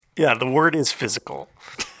Yeah, the word is physical.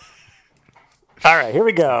 All right, here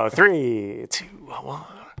we go. 3, 2, 1.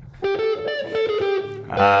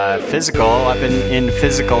 Physical. I've been in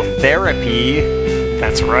physical therapy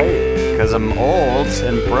That's right. because I'm old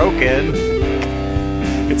and broken.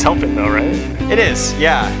 It's helping though, right? It is,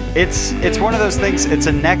 yeah. It's one of those things. It's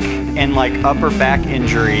a neck and like upper back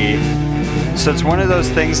injury. So it's one of those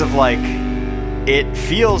things of like, it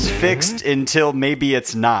feels fixed until maybe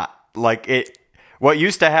it's not. Like it. What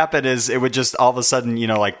used to happen is it would just all of a sudden,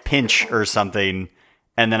 like pinch or something,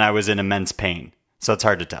 and then I was in immense pain. So it's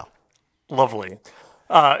hard to tell. Lovely.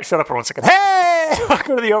 Shut up for 1 second. Hey!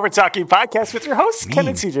 Welcome to the Over Talking Podcast with your hosts, Ken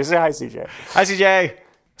and CJ. Say hi, CJ. Hi, CJ.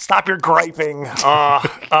 Stop your griping.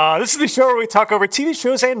 This is the show where we talk over TV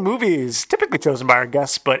shows and movies, typically chosen by our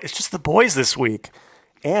guests, but it's just the boys this week.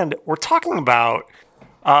 And we're talking about,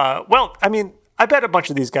 I bet a bunch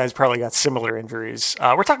of these guys probably got similar injuries.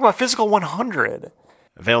 We're talking about Physical 100.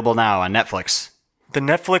 Available now on Netflix. The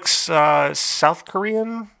Netflix South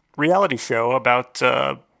Korean reality show about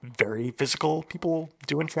very physical people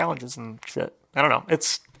doing challenges and shit. I don't know.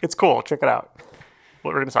 It's cool. Check it out.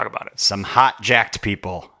 We're going to talk about it. Some hot jacked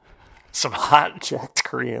people. Some hot jacked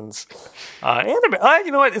Koreans. And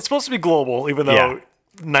you know what? It's supposed to be global, even though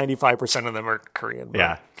 95% of them are Korean. But,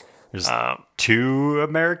 Yeah. There's 2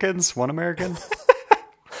 Americans, 1 American.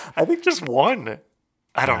 I think just one.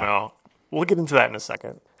 I don't know. We'll get into that in a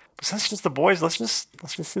second. But since it's just the boys, let's just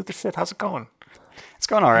shoot the shit. How's it going? It's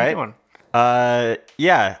going all right.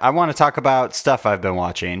 Yeah, I want to talk about stuff I've been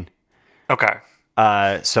watching. Okay.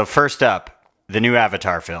 So first up, the new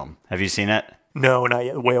Avatar film. Have you seen it? No, not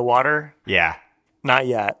yet. Way of Water? Yeah. Not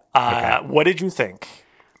yet. Okay. What did you think?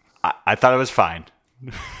 I thought it was fine.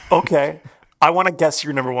 Okay. I want to guess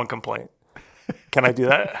your number one complaint. Can I do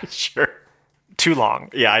that? Sure. Too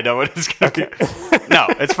long. Yeah, I know what it's going to be. No,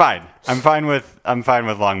 it's fine. I'm fine with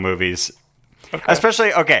long movies. Okay.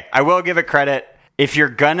 Especially, I will give it credit. If you're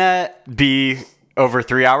gonna be over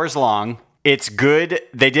 3 hours long, it's good.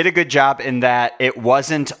 They did a good job in that it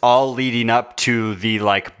wasn't all leading up to the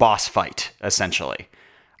like boss fight, essentially.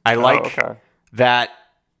 I like that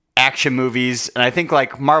action movies, and I think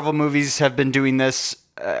like Marvel movies have been doing this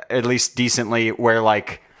at least decently, where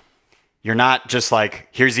like you're not just like,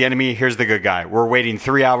 here's the enemy, here's the good guy. We're waiting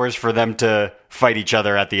 3 hours for them to fight each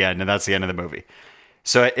other at the end, and that's the end of the movie.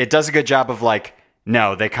 So it does a good job of like,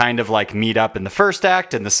 no, they kind of like meet up in the first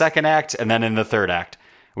act, in the second act, and then in the third act,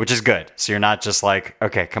 which is good. So you're not just like,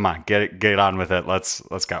 okay, come on, get on with it. Let's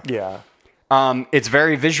go. Yeah. It's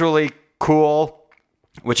very visually cool,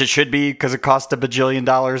 which it should be because it cost $1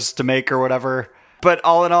 bajillion to make or whatever. But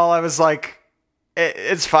all in all, I was like,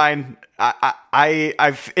 it's fine.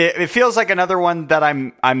 It feels like another one that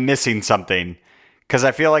I'm missing something, because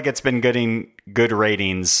I feel like it's been getting good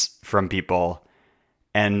ratings from people.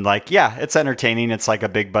 And like, yeah, it's entertaining. It's like a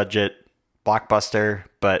big budget blockbuster,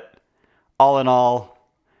 but all in all,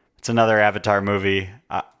 it's another Avatar movie.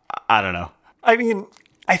 I don't know. I mean,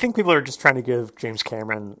 I think people are just trying to give James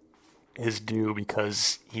Cameron his due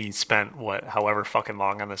because he spent however fucking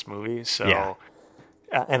long on this movie. So, yeah.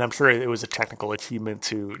 And I'm sure it was a technical achievement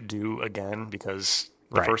to do again because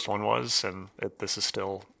the first one was, and this is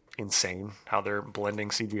still insane how they're blending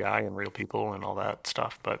CGI and real people and all that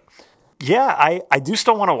stuff. But yeah, I do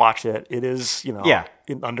still want to watch it. It is, an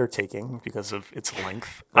undertaking because of its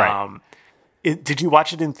length. Right. Did you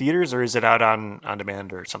watch it in theaters or is it out on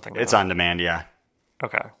demand or something? It's on demand, yeah.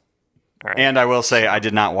 Okay. All right. And I will say I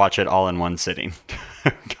did not watch it all in one sitting.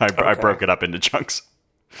 I broke it up into chunks.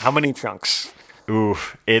 How many chunks?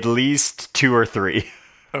 Oof, at least 2 or 3.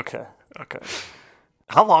 Okay.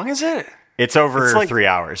 How long is it? It's over like 3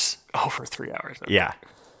 hours. Over 3 hours. Okay. Yeah.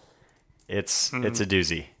 It's a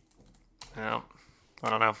doozy. Yeah. I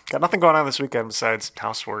don't know. Got nothing going on this weekend besides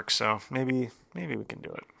housework, so maybe we can do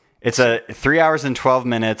it. It's a 3 hours and 12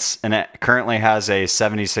 minutes, and it currently has a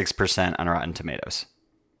 76% on Rotten Tomatoes.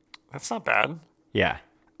 That's not bad. Yeah.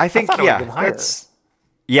 I think, it yeah. been higher. Me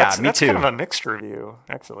too. That's kind of a mixed review,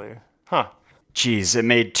 actually. Huh. Jeez, it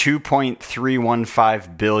made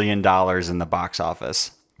 $2.315 billion in the box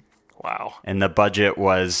office. Wow. And the budget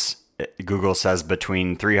was, Google says,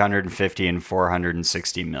 between 350 and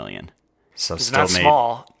 460 million. So it's still not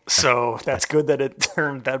small. So that's good that it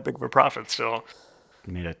turned that big of a profit still.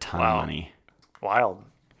 Made a ton of money. Wild.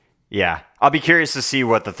 Yeah. I'll be curious to see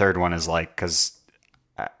what the third one is like, because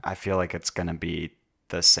I feel like it's going to be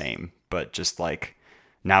the same, but just like,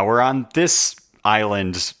 now we're on this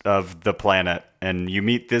island of the planet and you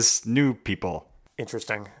meet this new people.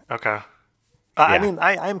 Interesting. Okay. I mean,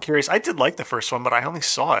 I'm curious. I did like the first one, but I only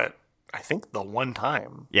saw it, I think, the one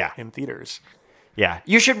time in theaters. Yeah,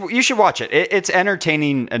 you should watch it. It's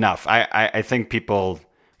entertaining enough. I think people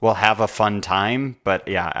will have a fun time, but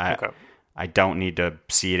yeah, I don't need to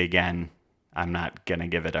see it again. I'm not gonna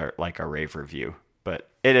give it a rave review, but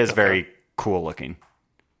it is very cool looking.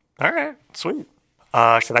 All right, sweet.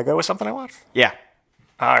 Should I go with something I watched? Yeah.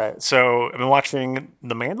 All right, so I've been watching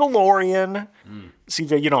The Mandalorian.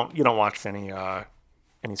 CJ, you don't watch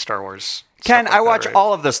any Star Wars? Ken, I watch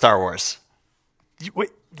all of the Star Wars.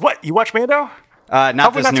 Wait, what? You watch Mando?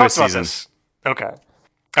 Not this newest season. Okay.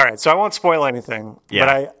 All right, so I won't spoil anything. Yeah.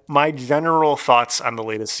 But my general thoughts on the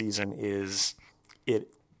latest season is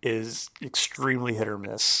it is extremely hit or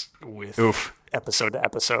miss with episode to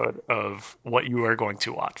episode of what you are going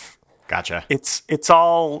to watch. Gotcha. It's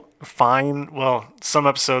all fine. Well, some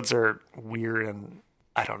episodes are weird and,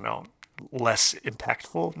 I don't know, less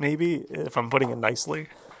impactful, maybe, if I'm putting it nicely.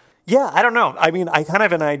 Yeah, I don't know. I mean, I kind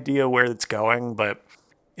of have an idea where it's going, but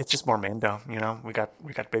it's just more Mando, you know? We got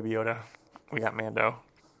Baby Yoda. We got Mando.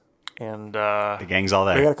 And the gang's all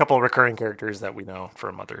there. We got a couple of recurring characters that we know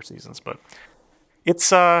from other seasons, but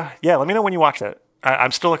it's let me know when you watch it.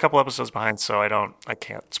 I'm still a couple episodes behind, so I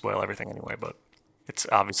can't spoil everything anyway, but it's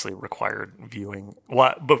obviously required viewing.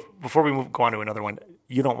 But before we go on to another one,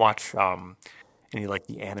 you don't watch any like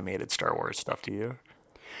the animated Star Wars stuff, do you?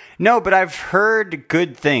 No, but I've heard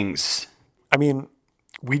good things. I mean,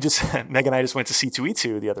 Meg and I just went to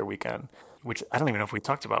C2E2 the other weekend, which I don't even know if we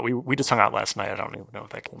talked about. We just hung out last night. I don't even know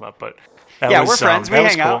if that came up, but we're friends. We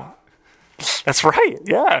hang out. That's right.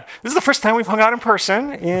 Yeah, this is the first time we've hung out in person.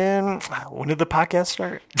 When did the podcast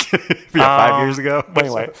start? 5 years ago. But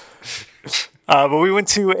anyway. But we went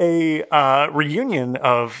to a reunion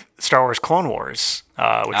of Star Wars Clone Wars,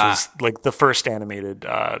 which is like the first animated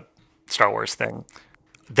Star Wars thing.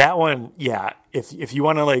 That one, yeah, if you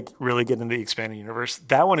want to like really get into the expanded universe,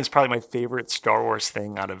 that one is probably my favorite Star Wars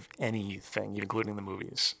thing out of anything, including the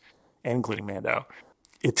movies and including Mando.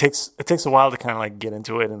 It takes a while to kind of like get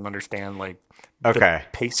into it and understand like the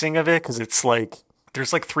pacing of it, because it's like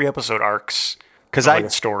there's like 3 episode arcs of like a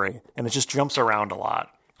story, and it just jumps around a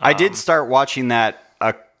lot. I did start watching that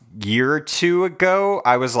a year or 2 ago.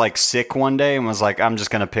 I was like sick one day and was like, I'm just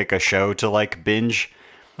going to pick a show to like binge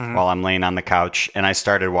while I'm laying on the couch. And I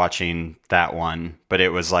started watching that one, but I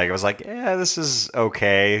was like, yeah, this is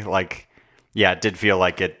okay. Like, yeah, it did feel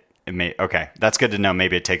like it may, okay. That's good to know.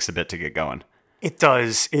 Maybe it takes a bit to get going. It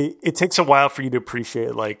does. It takes a while for you to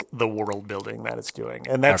appreciate like the world building that it's doing.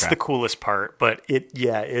 And that's the coolest part. But it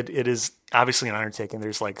is obviously an undertaking.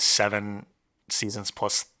 There's like 7 seasons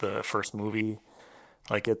plus the first movie.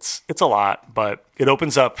 Like it's a lot, but it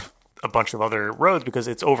opens up a bunch of other roads because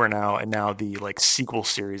it's over now, and now the like sequel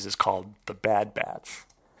series is called The Bad Batch.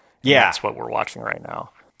 Yeah, that's what we're watching right now,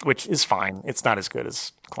 which is fine. It's not as good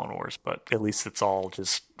as Clone Wars, but at least it's all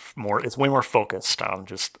just more. It's way more focused on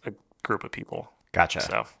just a group of people. Gotcha.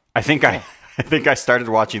 So I think I started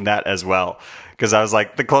watching that as well because I was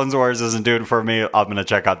like, the Clone Wars isn't doing it for me. I'm gonna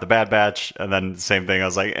check out The Bad Batch, and then same thing. I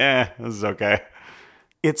was like, this is okay.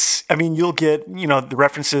 You'll get, the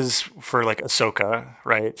references for like Ahsoka,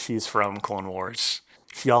 right? She's from Clone Wars.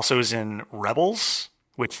 She also is in Rebels,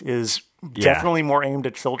 which is definitely more aimed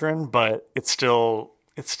at children, but it's still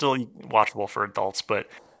watchable for adults. But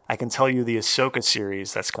I can tell you the Ahsoka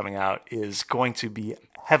series that's coming out is going to be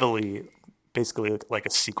heavily, basically like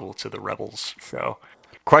a sequel to the Rebels show.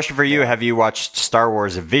 Question for you. Have you watched Star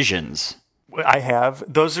Wars Visions? I have.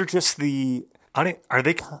 Those are just are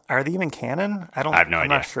they even canon? I have no idea. I'm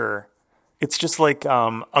not sure. It's just like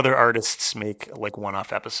other artists make like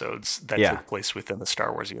one-off episodes that take place within the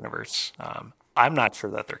Star Wars universe. I'm not sure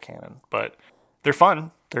that they're canon, but they're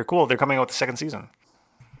fun. They're cool. They're coming out with the 2nd season.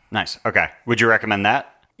 Nice. Okay. Would you recommend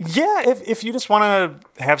that? Yeah, if you just want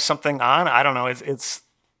to have something on, I don't know.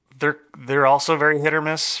 They're also very hit or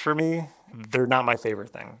miss for me. They're not my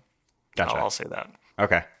favorite thing. Gotcha. I'll say that.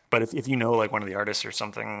 Okay. But if you know like one of the artists or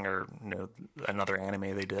something, or another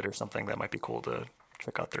anime they did or something, that might be cool to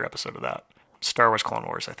check out their episode of that. Star Wars Clone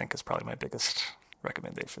Wars, I think, is probably my biggest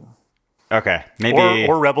recommendation. Okay, maybe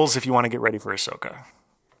or Rebels if you want to get ready for Ahsoka.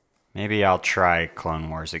 Maybe I'll try Clone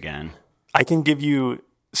Wars again. I can give you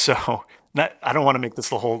I don't want to make this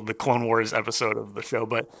the Clone Wars episode of the show,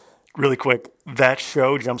 but really quick, that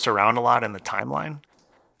show jumps around a lot in the timeline.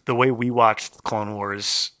 The way we watched Clone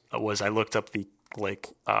Wars was I looked up the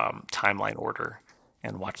timeline order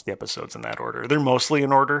and watch the episodes in that order. They're mostly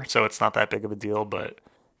in order, so it's not that big of a deal, but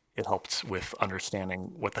it helped with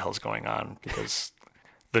understanding what the hell's going on, because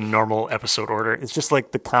the normal episode order is just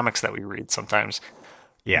like the comics that we read. Sometimes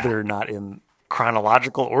they're not in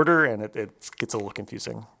chronological order, and it gets a little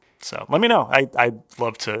confusing. So let me know. I'd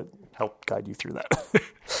love to help guide you through that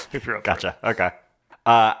if you're okay. Gotcha. Okay.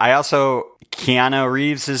 I also, Keanu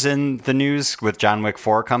Reeves is in the news with John Wick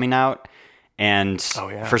 4 coming out. And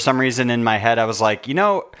for some reason in my head, I was like,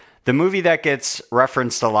 the movie that gets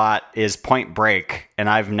referenced a lot is Point Break, and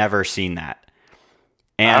I've never seen that.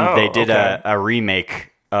 And they did a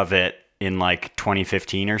remake of it in like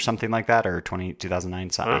 2015 or something like that, or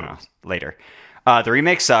 2009, I don't know, later. The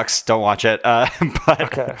remake sucks. Don't watch it. But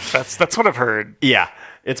okay, that's what I've heard. Yeah,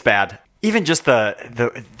 it's bad. Even just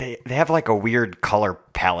they have like a weird color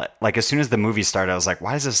palette. Like as soon as the movie started, I was like,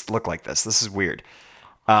 why does this look like this? This is weird.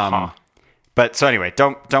 But so anyway,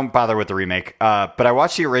 don't bother with the remake. But I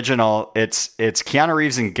watched the original. It's Keanu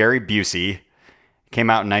Reeves and Gary Busey. Came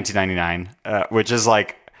out in 1999, which is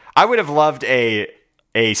like, I would have loved a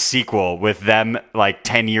sequel with them like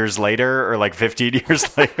 10 years later or like 15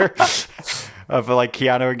 years later of like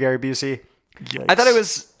Keanu and Gary Busey. Yikes. I thought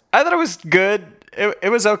it was good. It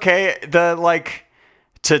was okay. The like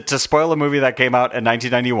to spoil a movie that came out in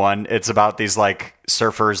 1991, it's about these like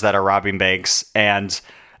surfers that are robbing banks, and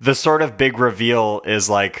the sort of big reveal is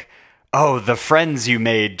like, oh, the friends you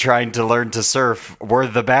made trying to learn to surf were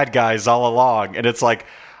the bad guys all along. And it's like,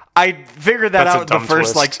 I figured that out in the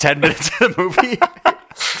first like 10 minutes of the movie.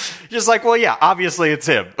 Just like, well, yeah, obviously it's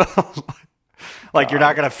him. Like, you're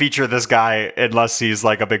not going to feature this guy unless he's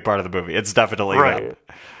like a big part of the movie. It's definitely him.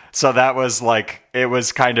 So that was like, it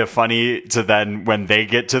was kind of funny to then, when they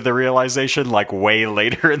get to the realization, like way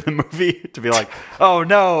later in the movie, to be like, oh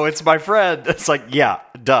no, it's my friend. It's like, yeah,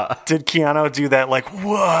 duh. Did Keanu do that like,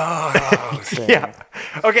 whoa thing? Yeah.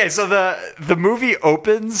 Okay, so the movie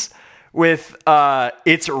opens with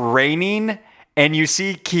it's raining, and you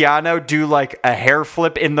see Keanu do like a hair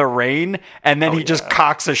flip in the rain, and then he just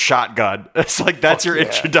cocks a shotgun. It's like, that's your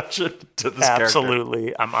introduction to this character.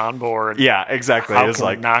 Absolutely. I'm on board. Yeah, exactly. How it's can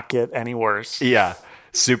like, it not get any worse? Yeah.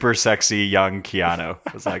 Super sexy young Keanu.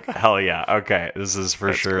 It's like, hell yeah. Okay. This is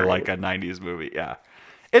for sure great. Like a 90s movie. Yeah.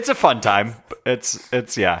 It's a fun time. It's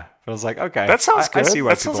yeah. I was like, okay. That sounds good. I see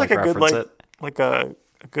why that sounds like a good, like a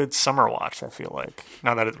good summer watch, I feel like.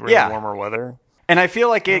 Now that it's really warmer weather. And I feel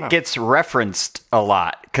like it gets referenced a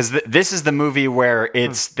lot, because this is the movie where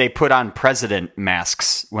they put on president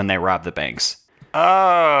masks when they rob the banks.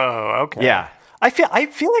 Oh, okay. Yeah. I feel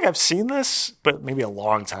like I've seen this, but maybe a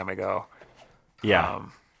long time ago. Yeah.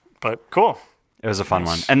 But cool. It was a fun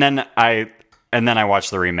one. And then I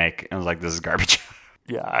watched the remake and was like, this is garbage.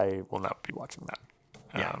 Yeah, I will not be watching that.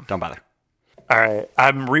 Yeah, don't bother. All right.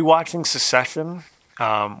 I'm rewatching Succession,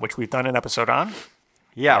 which we've done an episode on.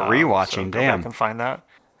 Yeah, rewatching. So damn. I can find that.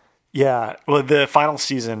 Yeah. Well, the final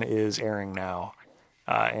season is airing now,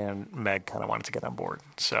 and Meg kind of wanted to get on board.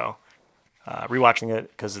 So rewatching it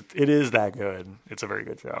because it is that good. It's a very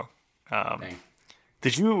good show.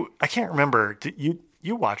 Did you? I can't remember. Did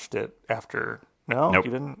you watched it after? No, nope.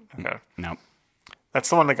 You didn't. Okay, nope. That's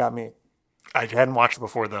the one that got me. I hadn't watched it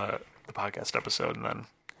before the podcast episode, and then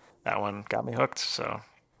that one got me hooked. So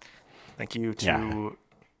thank you to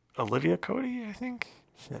Olivia Cody, I think.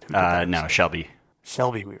 Shit, no, Shelby.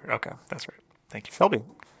 Shelby Weaver. Okay, that's right. Thank you, Shelby.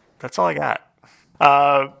 That's all I got.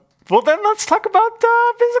 Well, then let's talk about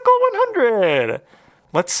Physical 100.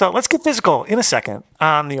 Let's get physical in a second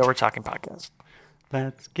on the Over Talking podcast.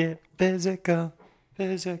 Let's get physical.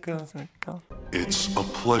 It's a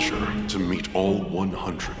pleasure to meet all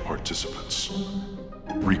 100 participants,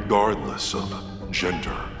 regardless of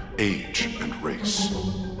gender, age, and race.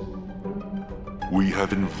 We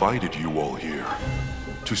have invited you all here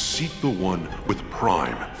to seek the one with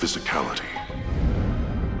prime physicality.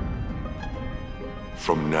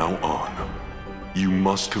 From now on, you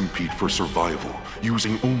must compete for survival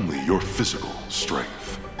using only your physical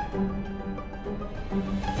strength.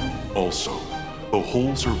 Also, the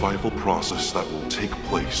whole survival process that will take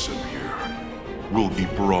place in here will be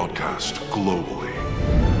broadcast globally.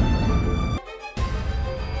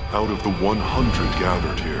 Out of the 100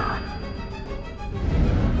 gathered here,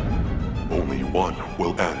 only one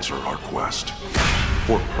will answer our quest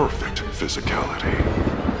for perfect physicality.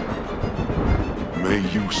 May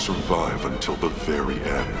you survive until the very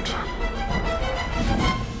end.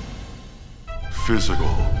 Physical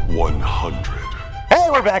 100. Hey,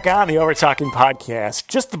 we're back on the Over Talking podcast.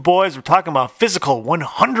 Just the boys. We're talking about Physical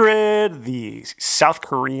 100, the South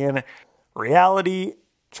Korean reality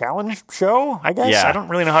challenge show, I guess. Yeah. I don't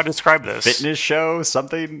really know how to describe this. Fitness show,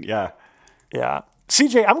 something? Yeah. Yeah.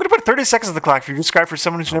 CJ, I'm going to put 30 seconds on the clock for you to describe for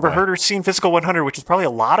someone who's never heard or seen Physical 100, which is probably a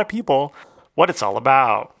lot of people, what it's all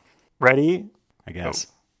about. Ready? I guess.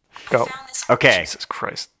 Go. Okay. Jesus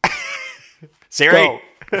Christ. Siri.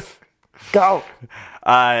 Go.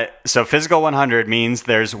 So Physical 100 means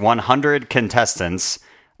there's 100 contestants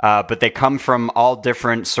but they come from all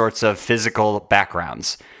different sorts of physical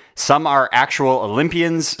backgrounds. Some are actual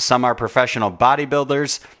Olympians, some are professional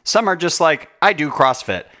bodybuilders, some are just like, I do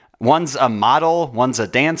CrossFit. One's a model, one's a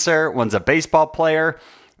dancer, one's a baseball player,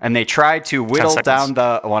 and they try to whittle down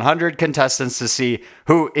the 100 contestants to see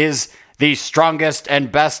who is the strongest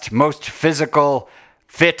and best, most physical,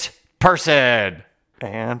 fit person.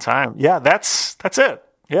 And time. Yeah, that's it.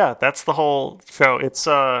 Yeah, that's the whole show. It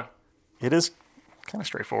is kind of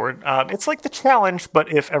straightforward. It's like the challenge,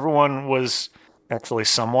 but if everyone was actually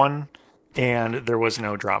someone and there was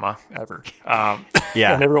no drama ever.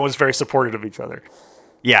 Yeah. And everyone was very supportive of each other.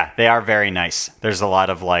 Yeah, they are very nice. There's a lot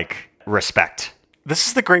of respect. This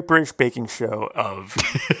is the Great British Baking Show of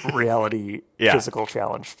reality physical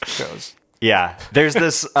challenge shows. Yeah. There's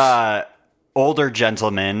this older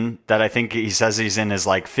gentleman that I think he says he's in his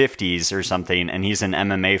 50s or something, and he's an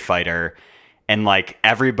MMA fighter, and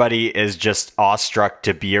everybody is just awestruck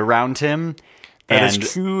to be around him. That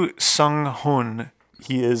is Chu Sung-hoon.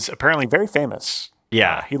 He is apparently very famous.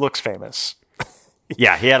 Yeah. He looks famous.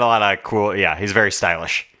 Yeah, he had a lot of cool... Yeah, he's very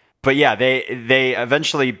stylish. But yeah, they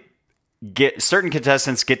eventually certain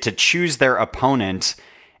contestants get to choose their opponent,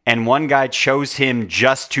 and one guy chose him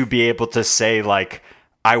just to be able to say,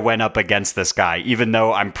 I went up against this guy, even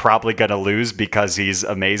though I'm probably going to lose because he's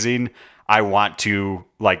amazing. I want to,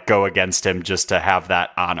 go against him just to have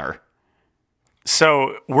that honor.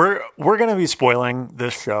 So we're going to be spoiling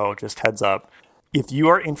this show, just heads up. If you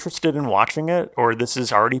are interested in watching it, or this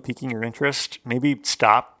is already piquing your interest, maybe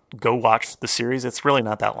stop, go watch the series. It's really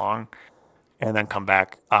not that long, and then come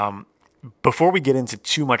back. Before we get into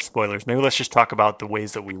too much spoilers, maybe let's just talk about the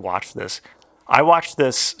ways that we watch this. I watched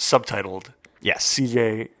this subtitled. Yes.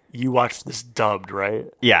 CJ, you watched this dubbed, right?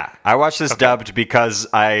 Yeah, I watched this dubbed because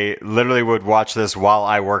I literally would watch this while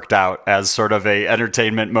I worked out as sort of a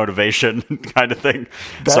entertainment motivation kind of thing.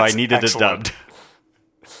 So I needed it dubbed.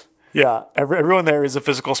 Yeah, everyone there is a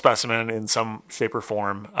physical specimen in some shape or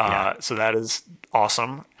form. So that is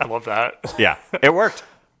awesome. I love that. Yeah, it worked.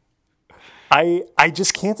 I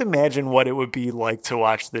just can't imagine what it would be like to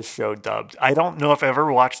watch this show dubbed. I don't know if I've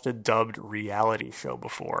ever watched a dubbed reality show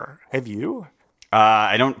before. Have you?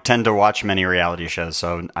 I don't tend to watch many reality shows,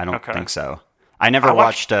 so I don't think so. I never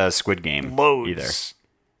watched Squid Game either.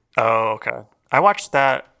 Oh, okay. I watched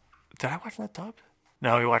that. Did I watch that dubbed?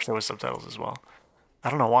 No, we watched that with subtitles as well. I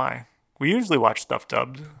don't know why. We usually watch stuff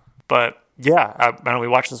dubbed, but yeah, I know we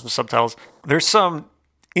watch this with subtitles. There's some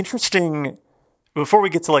interesting... Before we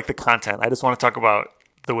get to the content, I just want to talk about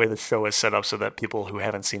the way the show is set up so that people who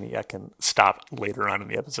haven't seen it yet can stop later on in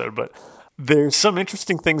the episode. But there's some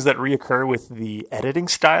interesting things that reoccur with the editing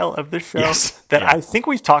style of this show that I think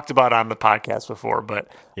we've talked about on the podcast before,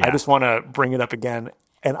 but I just want to bring it up again.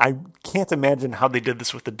 And I can't imagine how they did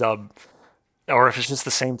this with the dub or if it's just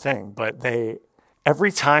the same thing. But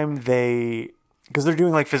every time because they're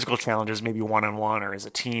doing physical challenges, maybe one-on-one or as a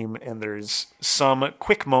team, and there's some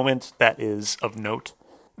quick moment that is of note,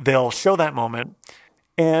 they'll show that moment.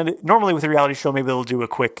 And normally with a reality show, maybe they'll do a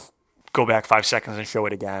quick go back 5 seconds and show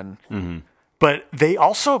it again. Mm-hmm. But they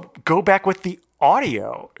also go back with the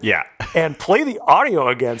audio. Yeah. And play the audio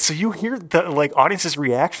again. So you hear the audience's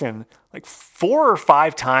reaction 4 or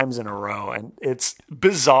 5 times in a row. And it's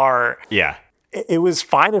bizarre. Yeah. It was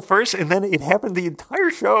fine at first, and then it happened the entire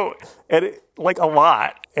show, and a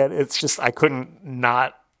lot. And it's just, I couldn't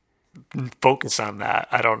not focus on that.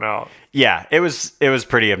 I don't know. Yeah, it was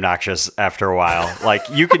pretty obnoxious after a while.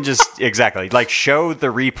 You can just, exactly, show the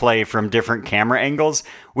replay from different camera angles.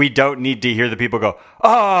 We don't need to hear the people go,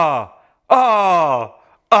 oh,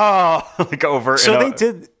 over and over. So they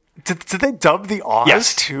did they dub the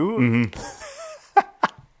ahs too? Mm-hmm.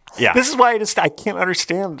 Yeah. This is why I can't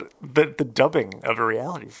understand the dubbing of a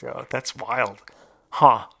reality show. That's wild.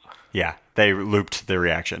 Huh. Yeah, they looped the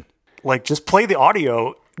reaction. Just play the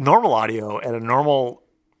audio, normal audio, at a normal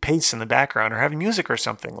pace in the background, or have music or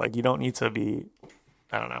something. You don't need to be,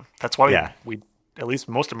 I don't know. That's why we at least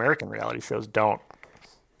most American reality shows don't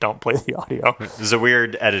play the audio. It's a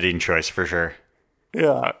weird editing choice for sure.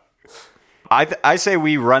 Yeah. I say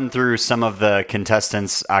we run through some of the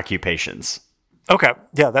contestants' occupations. Okay.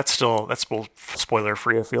 Yeah, that's spoiler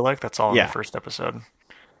free, I feel like. That's all in the first episode.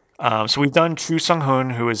 So we've done Chu Sung-hoon,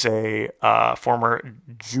 who is a former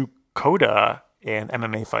Judoka and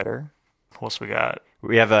MMA fighter. Who else we got?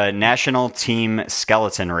 We have a national team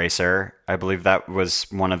skeleton racer. I believe that was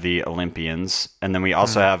one of the Olympians. And then we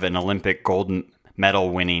also have an Olympic gold medal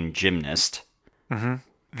winning gymnast. Mm-hmm.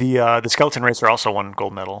 The skeleton racer also won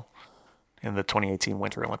gold medal. in the 2018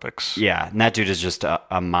 Winter Olympics. Yeah, and that dude is just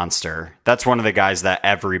a monster. That's one of the guys that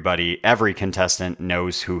every contestant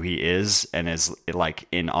knows who he is and is like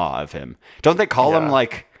in awe of him. Don't they call him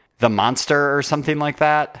like the monster or something like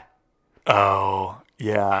that? Oh,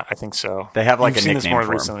 yeah, I think so. They have like You've a seen nickname this more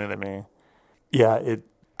for recently him. than me. Yeah,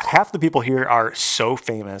 half the people here are so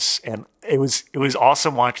famous, and it was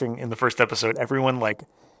awesome watching in the first episode everyone like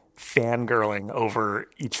fangirling over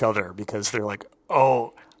each other because they're like,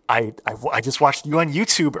 oh, I just watched you on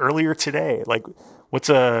YouTube earlier today. Like, what's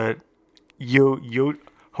Hoji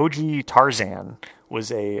Tarzan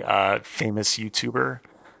was a famous YouTuber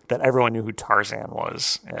that everyone knew who Tarzan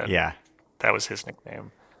was. And Yeah. that was his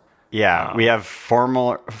nickname. Yeah, we have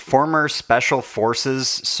former special forces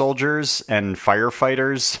soldiers and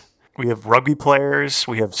firefighters. We have rugby players.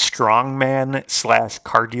 We have strongman /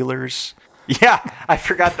 car dealers. Yeah, I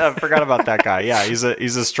forgot about that guy. Yeah, he's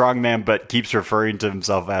a strong man, but keeps referring to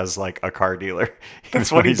himself as like a car dealer.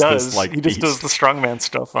 That's what he does. This, he just does the strongman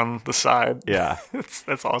stuff on the side. Yeah,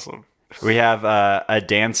 that's awesome. We have a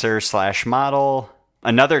dancer / model,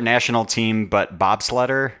 another national team, but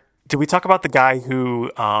bobsledder. Did we talk about the guy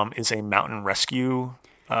who is a mountain rescue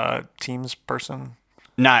teams person?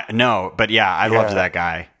 No, but yeah, I loved that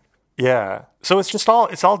guy. Yeah. So it's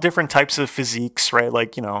all different types of physiques, right?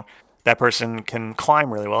 Like, that person can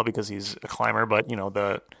climb really well because he's a climber, but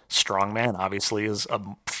the strong man obviously is a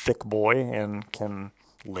thick boy and can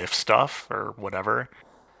lift stuff or whatever.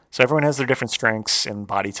 So everyone has their different strengths and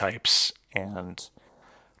body types. And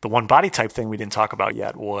the one body type thing we didn't talk about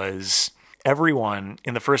yet was everyone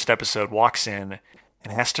in the first episode walks in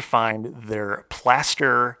and has to find their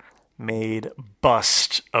plaster-made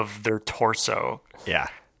bust of their torso. Yeah.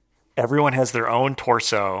 Everyone has their own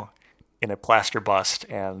torso in a plaster bust,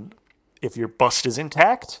 and if your bust is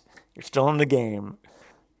intact, you're still in the game.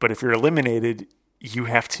 But if you're eliminated, you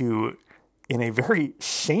have to, in a very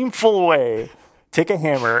shameful way, take a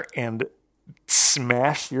hammer and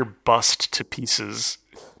smash your bust to pieces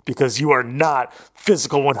because you are not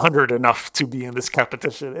physical 100 enough to be in this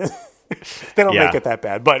competition. They don't make it that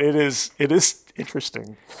bad, but it is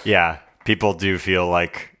interesting. Yeah, people do feel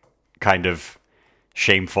like kind of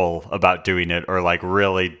shameful about doing it, or like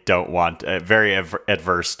really don't want, very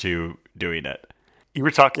adverse to doing it. You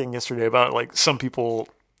were talking yesterday about like some people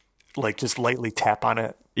like just lightly tap on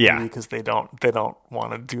it, because they don't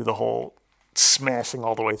want to do the whole smashing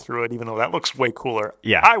all the way through it, even though that looks way cooler.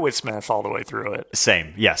 Yeah, I would smash all the way through it.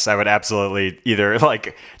 Same. Yes, I would absolutely either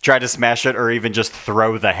like try to smash it or even just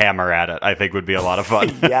throw the hammer at it. I think would be a lot of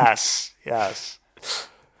fun. Yes.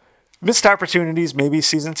 Missed opportunities, maybe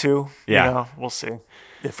season 2. Yeah, we'll see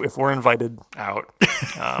if we're invited out.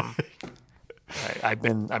 I've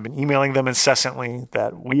been emailing them incessantly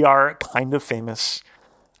that we are kind of famous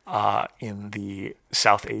in the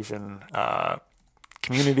South Asian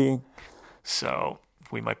community, so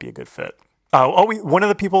we might be a good fit. One of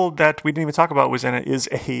the people that we didn't even talk about was in it is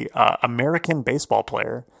a American baseball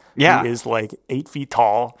player. Yeah, who is like 8 feet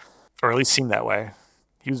tall, or at least seemed that way.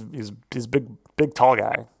 He's big tall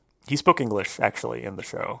guy. He spoke English actually in the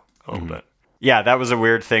show a little bit. Yeah, that was a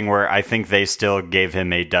weird thing where I think they still gave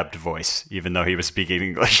him a dubbed voice, even though he was speaking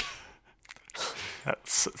English.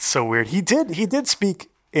 That's so weird. He did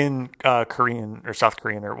speak in Korean or South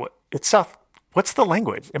Korean or what? It's South. What's the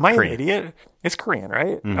language? Am I Korean. an idiot? It's Korean,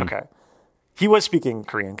 right? Mm-hmm. Okay. He was speaking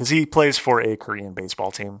Korean because he plays for a Korean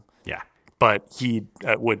baseball team. Yeah. But he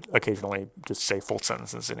would occasionally just say full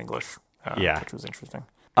sentences in English, which was interesting.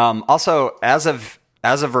 Also, as of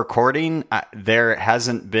recording, there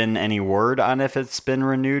hasn't been any word on if it's been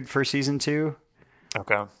renewed for season 2.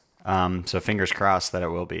 Okay. So fingers crossed that it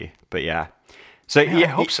will be. But yeah. So I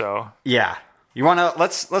hope so. Yeah. You want to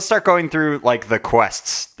let's start going through like the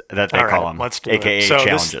quests that they call them, let's do aka it. So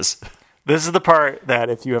challenges. This is the part that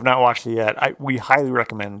if you have not watched it yet, we highly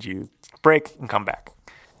recommend you break and come back.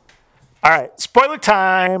 All right, spoiler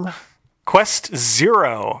time. Quest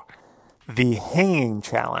 0, the hanging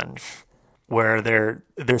challenge, where they're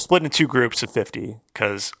split into 2 groups of 50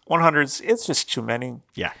 because 100s, it's just too many.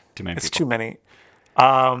 Yeah, too many. It's people. too many.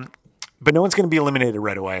 But no one's going to be eliminated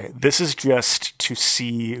right away. This is just to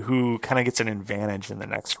see who kind of gets an advantage in the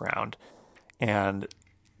next round. And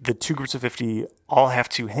the 2 groups of 50 all have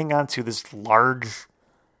to hang on to this large,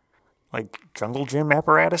 like, jungle gym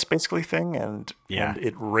apparatus basically thing, and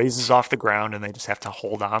it raises off the ground, and they just have to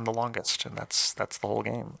hold on the longest, and that's the whole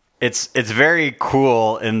game. It's very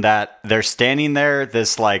cool in that they're standing there,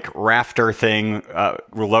 this like rafter thing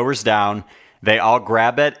lowers down, they all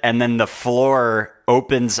grab it, and then the floor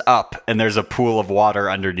opens up, and there's a pool of water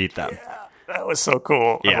underneath them. Yeah, that was so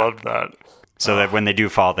cool. Yeah. I loved that. So that when they do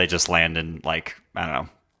fall, they just land in like, I don't know,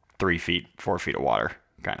 3 feet, 4 feet of water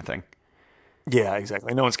kind of thing. Yeah,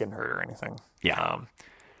 exactly. No one's getting hurt or anything. Yeah.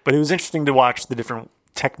 But it was interesting to watch the different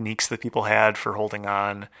techniques that people had for holding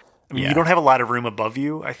on. I mean, Yeah. you don't have a lot of room above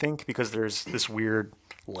you, I think, because there's this weird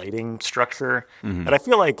lighting structure that I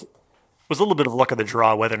feel like was a little bit of luck of the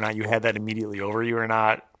draw, whether or not you had that immediately over you or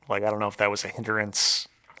not. Like, I don't know if that was a hindrance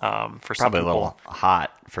for some Probably a people. little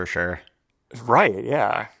hot for sure. Right,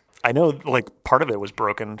 yeah. I know, like, part of it was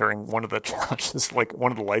broken during one of the challenges. Like,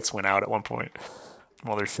 one of the lights went out at one point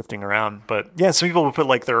while they're shifting around. But, yeah, some people would put,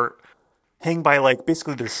 like, their hang by, like,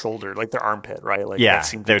 basically their shoulder, like their armpit, right? Like, Yeah. that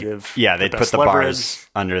seemed to give they'd put best the leverage. bars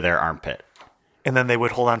under their armpit. And then they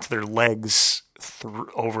would hold on to their legs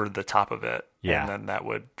over the top of it. Yeah. And then that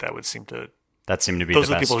would seem to... That seemed to be Those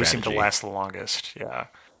the are the best people strategy. who seem to last the longest, yeah.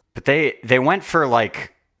 But they went for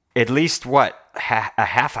like at least a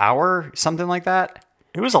half hour, something like that.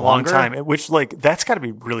 It was a long Longer? time, which, like, that's got to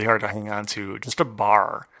be really hard to hang on to. Just a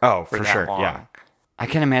bar. Oh, for that sure. long. Yeah. I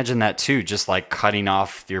can imagine that too. Just like cutting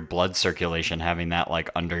off your blood circulation, having that like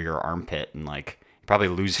under your armpit and like probably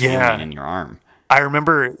lose Yeah. feeling in your arm. I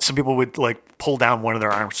remember some people would, like, pull down one of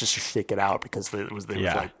their arms just to shake it out because they was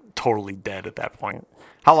like, totally dead at that point.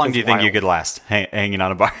 How long It's do you think you wild. could last hanging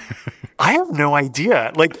on a bar? I have no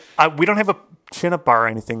idea. Like, we don't have a chin-up bar or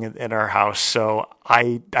anything in our house, so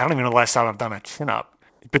I don't even know the last time I've done a chin-up.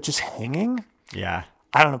 But just hanging? Yeah.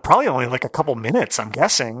 I don't know. Probably only like a couple minutes, I'm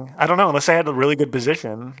guessing. I don't know. Unless I had a really good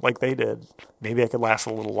position like they did. Maybe I could last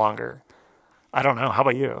a little longer. I don't know. How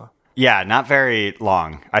about you? Yeah, not very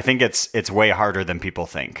long. I think it's way harder than people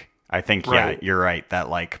think. I think, Right. yeah, you're right. That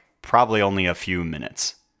like probably only a few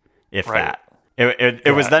minutes, if Right. that.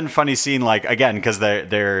 It was Yeah. then funny seeing like, again, because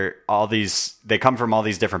they're all these, they come from all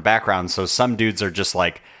these different backgrounds. So some dudes are just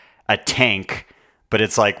like a tank, but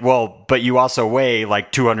it's like, well, but you also weigh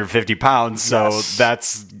like 250 pounds. So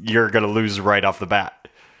Yes. you're going to lose right off the bat.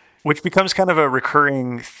 Which becomes kind of a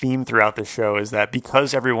recurring theme throughout the show is that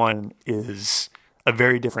because everyone is a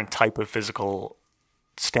very different type of physical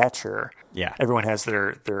stature, Yeah. everyone has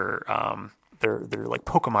their like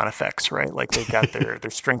Pokemon effects, right? Like they've got their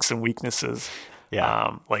strengths and weaknesses.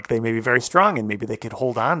 Yeah. Like they may be very strong and maybe they could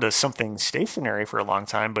hold on to something stationary for a long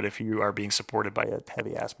time, but if you are being supported by a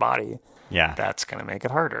heavy ass body, Yeah. that's going to make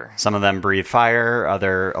it harder. Some of them breathe fire,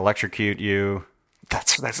 other electrocute you.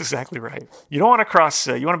 That's exactly right. You don't want to cross.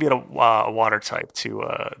 You want to be at a water type to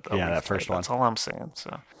a Yeah, leaf that first type. one. That's all I'm saying.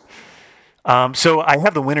 So I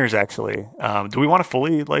have the winners actually. Do we want to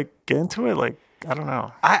fully like get into it? Like, I don't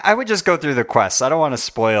know. I would just go through the quests. I don't want to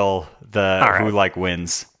spoil the All right. who like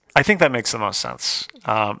wins. I think that makes the most sense.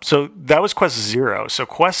 So that was quest 0. So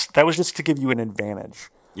quest that was just to give you an advantage.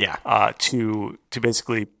 Yeah. To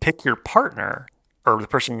basically pick your partner or the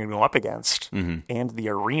person you're going to go up against Mm-hmm. and the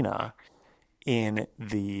arena in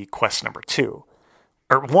the quest number 2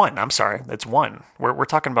 or 1. I'm sorry, it's 1. We're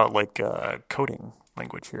talking about like coding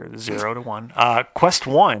language here, 0 to 1. Quest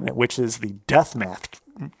 1, which is the death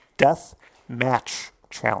match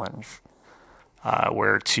challenge,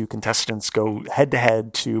 where 2 contestants go head to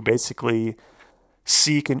head to basically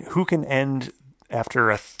see who can end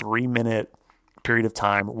after a 3-minute period of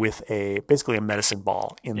time with basically a medicine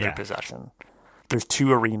ball in their Yeah. possession. There's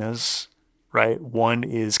 2 arenas, right? One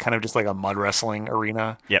is kind of just like a mud wrestling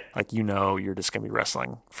arena. Yep. Like, you're just going to be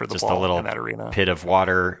wrestling for the Just ball a little in that arena. pit of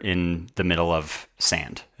water in the middle of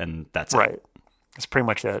sand, and that's it. Right. That's pretty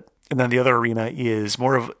much it. And then the other arena is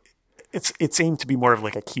more of, it's aimed to be more of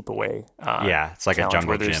like a keep away. Yeah, it's like a challenge jungle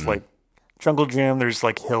where there's gym. like jungle gym. There's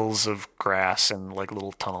like hills of grass and like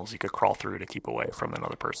little tunnels you could crawl through to keep away from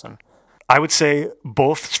another person. I would say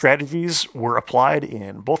both strategies were applied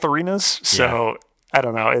in both arenas. So I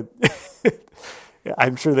don't know.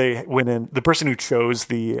 I'm sure they went in. The person who chose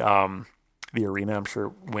the arena, I'm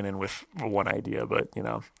sure, went in with one idea, but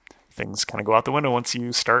things kind of go out the window once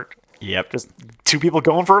you start. Yep. Just 2 people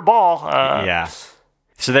going for a ball. Yeah.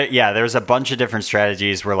 So there's a bunch of different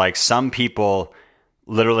strategies where like some people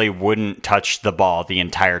literally wouldn't touch the ball the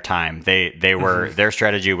entire time. They were their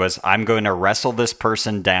strategy was, I'm going to wrestle this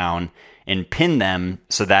person down and pin them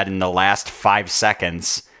so that in the last 5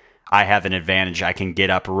 seconds I have an advantage. I can get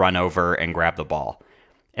up, run over, and grab the ball.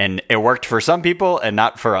 And it worked for some people and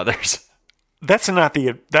not for others. That's not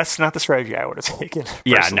the strategy I would have taken.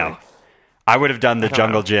 Yeah, personally. no. I would have done the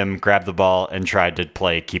jungle know. gym, grab the ball, and tried to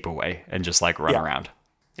play keep away and just like run Yeah. around.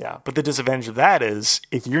 Yeah, but the disadvantage of that is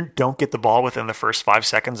if you don't get the ball within the first 5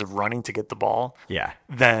 seconds of running to get the ball, Yeah.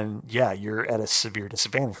 then you're at a severe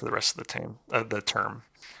disadvantage for the rest of the term.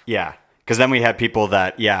 Yeah. Because then we had people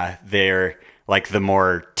that, they're like the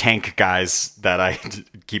more tank guys that I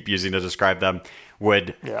keep using to describe them,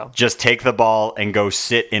 would just take the ball and go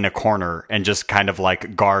sit in a corner and just kind of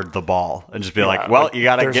like guard the ball and just be like, well, you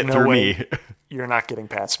got to get through me. You're not getting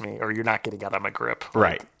past me, or you're not getting out of my grip.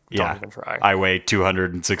 Right. Don't even try. I weigh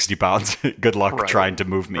 260 pounds. Good luck trying to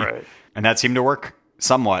move me. Right. And that seemed to work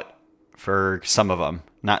somewhat for some of them,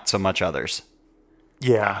 not so much others.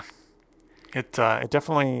 Yeah. It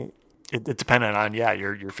definitely it depended on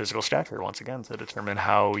your physical stature once again to determine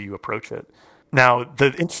how you approach it. Now,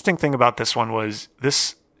 the interesting thing about this one was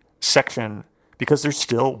this section, because there's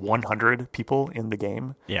still 100 people in the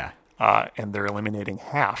game. Yeah. And they're eliminating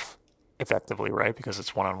half effectively, right? Because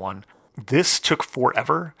it's 1-on-1. This took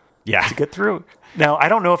forever to get through. Now, I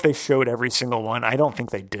don't know if they showed every single one. I don't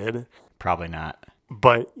think they did. Probably not.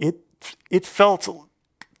 But it felt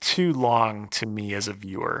too long to me as a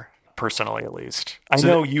viewer, personally at least. I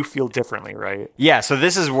know you feel differently, right? Yeah, so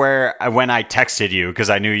this is where when I texted you, because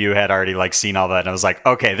I knew you had already like seen all that, and I was like,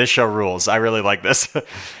 okay, this show rules. I really like this.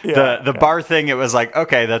 The bar thing, it was like,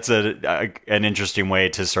 okay, that's an interesting way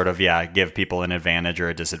to sort of give people an advantage or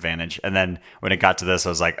a disadvantage. And then when it got to this, I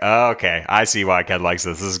was like, oh, okay, I see why Ken likes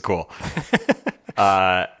this. This is cool.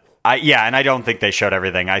 And I don't think they showed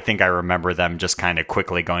everything. I think I remember them just kind of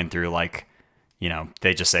quickly going through like,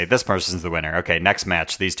 they just say, this person's the winner. Okay, next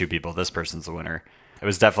match, these two people, this person's the winner. It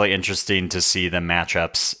was definitely interesting to see the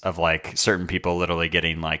matchups of like certain people literally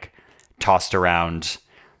getting like tossed around.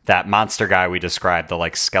 That monster guy we described, the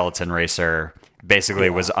like skeleton racer, basically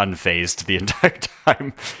was unfazed the entire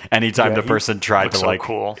time. Anytime the person tried to like,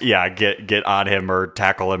 get on him or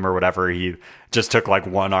tackle him or whatever, he just took like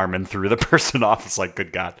one arm and threw the person off. It's like,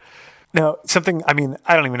 good God. Now, I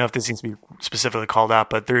don't even know if this needs to be specifically called out,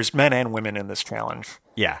 but there's men and women in this challenge.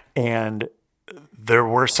 Yeah. And there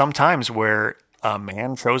were some times where a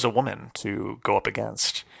man chose a woman to go up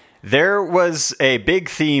against. There was a big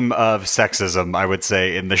theme of sexism, I would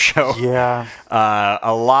say, in the show. Yeah.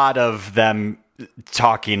 A lot of them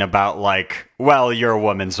talking about like, well, you're a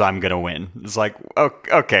woman, so I'm going to win. It's like,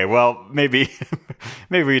 okay, well, maybe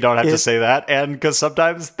we don't have to say that. And because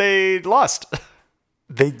sometimes they lost.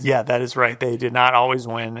 That is right. They did not always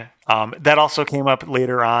win. That also came up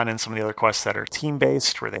later on in some of the other quests that are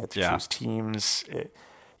team-based, where they had to choose teams.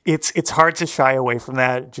 It's hard to shy away from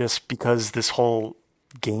that just because this whole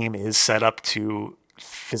game is set up to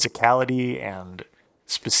physicality and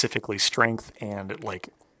specifically strength and like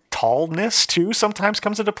tallness too sometimes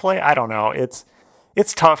comes into play. I don't know. It's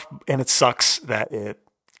tough, and it sucks that it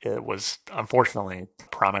was unfortunately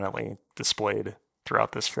prominently displayed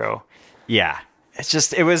throughout this show. Yeah. It's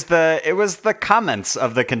just it was the comments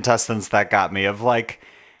of the contestants that got me, of like,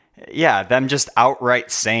 them just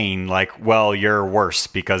outright saying like, well, you're worse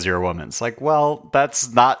because you're a woman. It's like, well,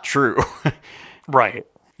 that's not true. Right.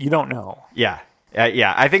 You don't know. Yeah.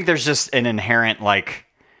 I think there's just an inherent like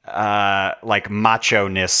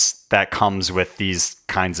macho-ness that comes with these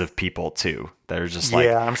kinds of people too. They're just like,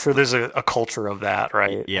 I'm sure there's a culture of that,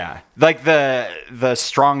 right? Yeah. Like the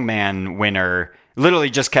strongman winner literally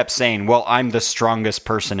just kept saying, well, I'm the strongest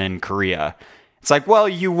person in Korea. It's like, well,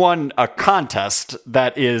 you won a contest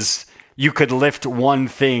that is, you could lift one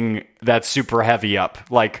thing that's super heavy up.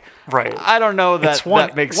 Like, right. I don't know that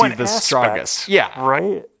makes you the strongest. Yeah.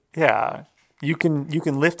 Right? Yeah. You can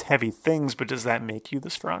lift heavy things, but does that make you the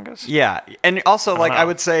strongest? Yeah. And also, like, I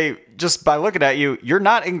would say, just by looking at you, you're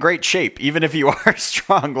not in great shape, even if you are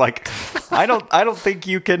strong. Like, I don't think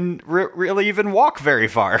you can really even walk very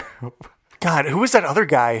far. God, who was that other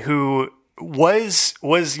guy who was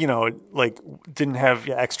like didn't have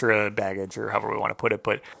extra baggage or however we want to put it,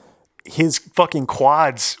 but his fucking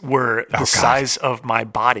quads were the size of my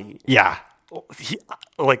body. Yeah.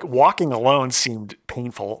 Like walking alone seemed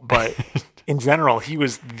painful, but in general, he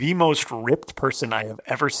was the most ripped person I have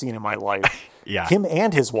ever seen in my life. Yeah. Him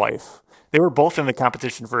and his wife. They were both in the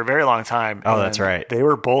competition for a very long time. Oh, that's right. They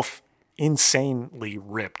were both insanely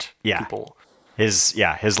ripped people. His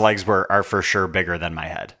legs are for sure bigger than my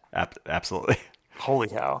head. Absolutely. Holy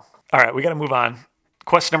cow. All right, we got to move on.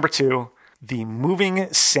 Quest number 2, the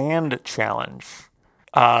Moving Sand Challenge,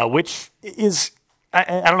 which is,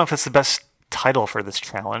 I don't know if that's the best title for this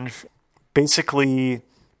challenge. Basically,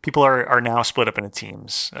 people are now split up into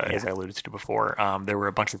teams, as I alluded to before. There were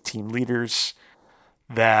a bunch of team leaders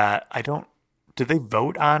that did they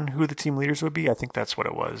vote on who the team leaders would be? I think that's what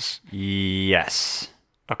it was. Yes.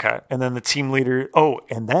 Okay. And then the team leader,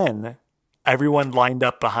 and then everyone lined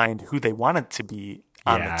up behind who they wanted to be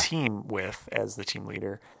on the team with as the team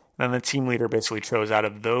leader. And then the team leader basically chose out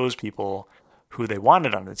of those people who they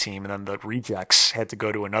wanted on the team. And then the rejects had to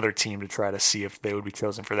go to another team to try to see if they would be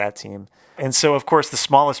chosen for that team. And so, of course, the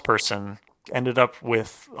smallest person ended up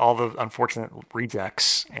with all the unfortunate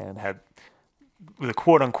rejects and had the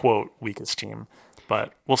quote unquote weakest team,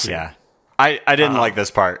 but we'll see. Yeah. I didn't like this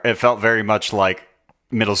part. It felt very much like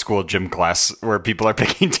middle school gym class where people are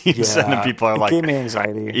picking teams and then people are like, gave me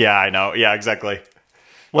anxiety. Yeah, I know. Yeah, exactly.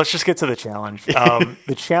 Let's just get to the challenge.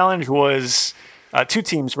 The challenge was 2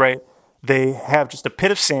 teams, right? They have just a pit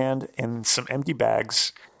of sand and some empty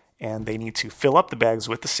bags, and they need to fill up the bags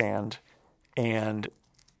with the sand and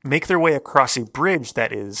make their way across a bridge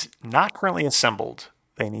that is not currently assembled.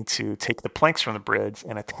 They need to take the planks from the bridge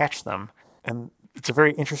and attach them. And it's a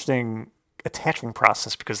very interesting attaching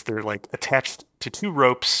process because they're like attached to 2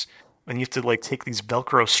 ropes, and you have to like take these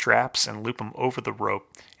Velcro straps and loop them over the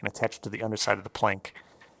rope and attach it to the underside of the plank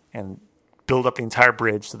and build up the entire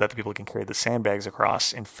bridge so that the people can carry the sandbags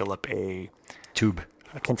across and fill up a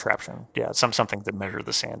contraption. Yeah, something to measure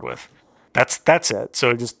the sand with. That's it.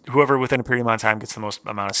 So just whoever within a period amount of time gets the most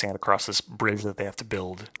amount of sand across this bridge that they have to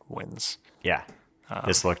build wins. Yeah.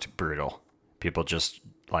 This looked brutal. People just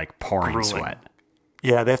like pouring grueling sweat.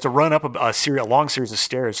 Yeah, they have to run up a long series of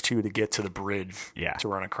stairs too to get to the bridge to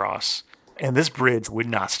run across. And this bridge would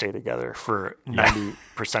not stay together for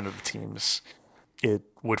 90% of the teams. It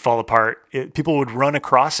would fall apart. People would run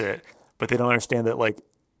across it, but they don't understand that like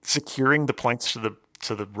securing the planks to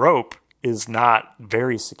the rope is not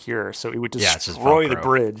very secure. So it would destroy the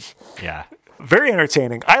bridge. Yeah. Very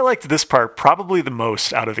entertaining. I liked this part probably the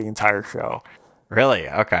most out of the entire show. Really?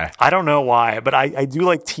 Okay. I don't know why, but I do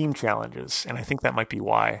like team challenges, and I think that might be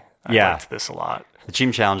why I liked this a lot. The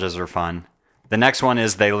team challenges were fun. The next one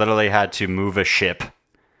is they literally had to move a ship,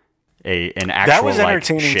 an actual that was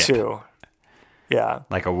entertaining ship, too. Yeah,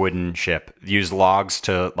 like a wooden ship. Use logs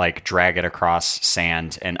to like drag it across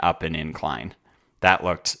sand and up an incline. That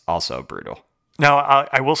looked also brutal. Now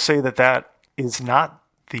I will say that is not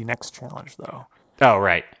the next challenge though. Oh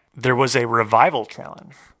right, there was a revival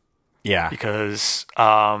challenge. Yeah, because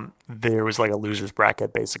there was like a loser's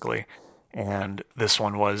bracket basically, and this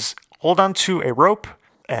one was hold on to a rope,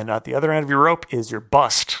 and at the other end of your rope is your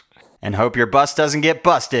bust, and hope your bust doesn't get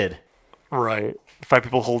busted. Right, 5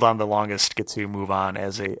 people hold on the longest get to move on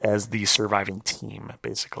as the surviving team,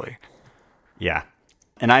 basically. Yeah,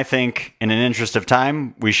 and I think in an interest of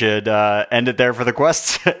time, we should end it there for the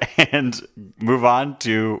quests and move on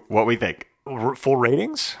to what we think. Full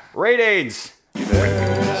ratings. Ratings.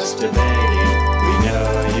 First debating, we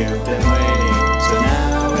know you've been waiting, so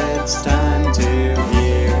now it's time to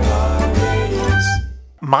hear our ratings.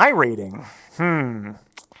 My rating,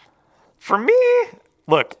 for me,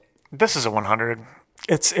 look, this is a 100.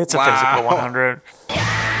 It's a physical 100.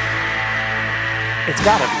 It's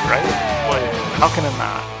gotta be, right? Like, how can it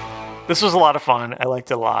not? This was a lot of fun. I liked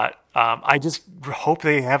it a lot. I just hope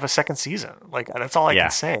they have a second season. Like that's all I can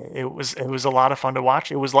say. It was a lot of fun to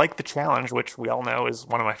watch. It was like The Challenge, which we all know is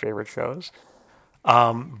one of my favorite shows.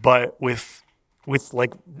 But with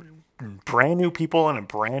like brand new people in a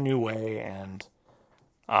brand new way, and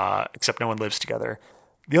except no one lives together.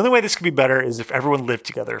 The only way this could be better is if everyone lived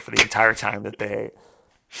together for the entire time that they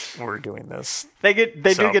were doing this. They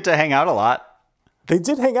do get to hang out a lot. They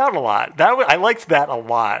did hang out a lot. I liked that a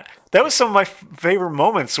lot. That was some of my favorite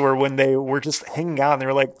moments were when they were just hanging out and they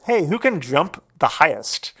were like, hey, who can jump the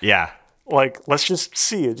highest? Yeah. Like, let's just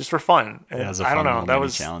see it just for fun. And that was a fun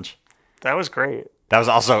challenge. That was great. That was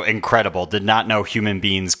also incredible. Did not know human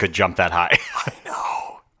beings could jump that high. I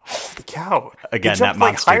know. Holy cow. Again, they jumped, that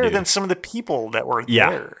monster higher dude. than some of the people that were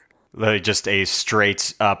there. Like just a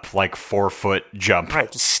straight up, like 4-foot jump. Right.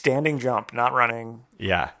 Just standing jump, not running.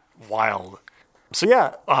 Yeah. Wild. So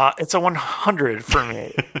yeah, it's a 100 for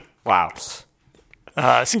me. Wow.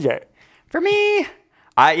 CJ. For me,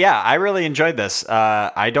 I really enjoyed this.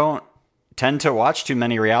 I don't tend to watch too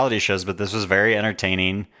many reality shows, but this was very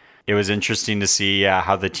entertaining. It was interesting to see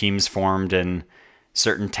how the teams formed and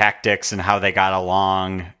certain tactics and how they got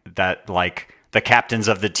along. That like the captains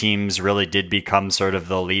of the teams really did become sort of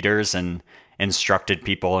the leaders and instructed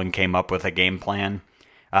people and came up with a game plan.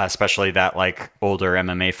 Especially that like older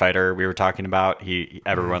MMA fighter we were talking about.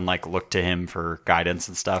 Everyone like looked to him for guidance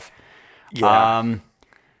and stuff. Yeah.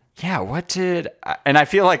 And I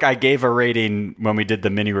feel like I gave a rating when we did the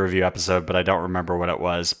mini review episode, but I don't remember what it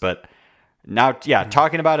was. But now,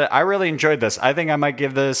 talking about it, I really enjoyed this. I think I might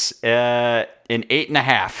give this an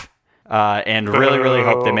 8.5, and really, really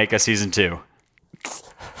hope they make a season 2.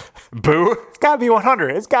 Boo! It's gotta be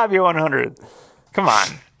 100. It's gotta be 100. Come on.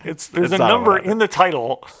 There's a number in the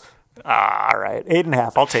title. All right,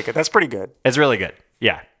 8.5. I'll take it. That's pretty good. It's really good.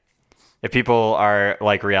 Yeah. If people are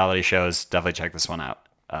like reality shows, definitely check this one out.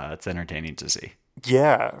 It's entertaining to see.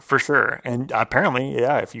 Yeah, for sure. And apparently,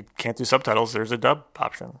 if you can't do subtitles, there's a dub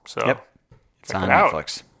option. So yep. It's on it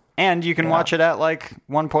Netflix. And you can watch it at like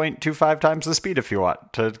 1.25 times the speed if you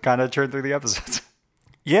want to kind of churn through the episodes.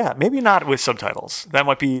 Yeah, maybe not with subtitles. That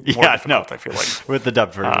might be more difficult, I feel like. With the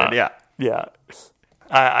dubbed version, yeah. Yeah.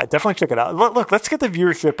 I definitely check it out. Look, let's get the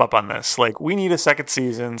viewership up on this. Like, we need a second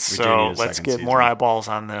season, so let's get more eyeballs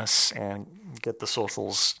on this and get the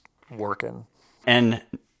socials working. And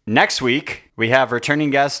next week, we have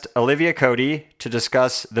returning guest Olivia Cody to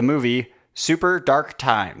discuss the movie Super Dark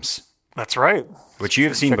Times. That's right. Which you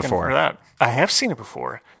have seen before. For that. I have seen it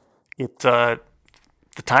before. The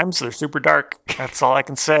times, they're super dark. That's all I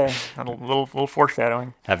can say. A little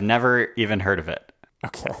foreshadowing. I've never even heard of it.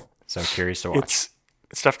 Okay. So curious to watch.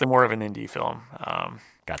 It's definitely more of an indie film.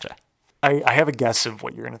 Gotcha. I have a guess of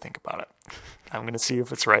what you're going to think about it. I'm going to see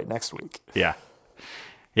if it's right next week. Yeah.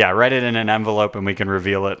 Yeah, write it in an envelope and we can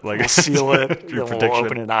reveal it. Like, we'll seal it. We'll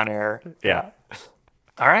open it on air. Yeah.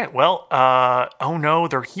 All right. Well, oh no,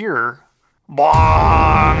 they're here.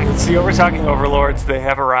 Bong! It's the Overtalking Overlords. They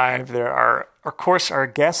have arrived. There are, of course, our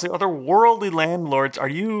ghastly otherworldly landlords. Are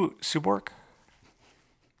you Suborg?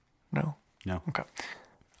 No? No. Okay.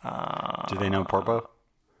 Do they know Porpo?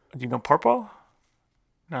 Do you know Porpo?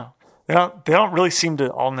 No. They don't really seem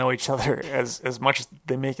to all know each other as much as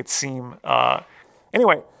they make it seem.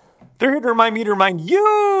 Anyway, they're here to remind me to remind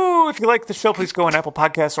you, if you like the show, please go on Apple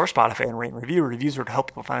Podcasts or Spotify and rate and review. Reviews are to help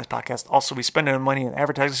people find this podcast. Also, we spend no money on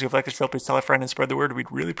advertising, so if you like the show, please tell a friend and spread the word.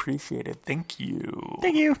 We'd really appreciate it. Thank you.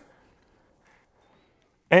 Thank you.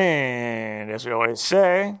 And as we always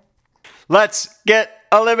say, let's get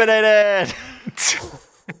eliminated.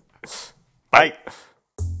 Bye.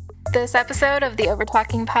 This episode of the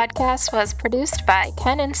Overtalking Podcast was produced by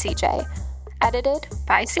Ken and CJ. Edited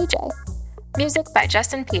by CJ. Music by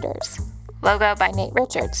Justin Peters. Logo by Nate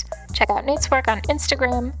Richards. Check out Nate's work on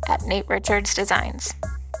Instagram at Nate Richards Designs.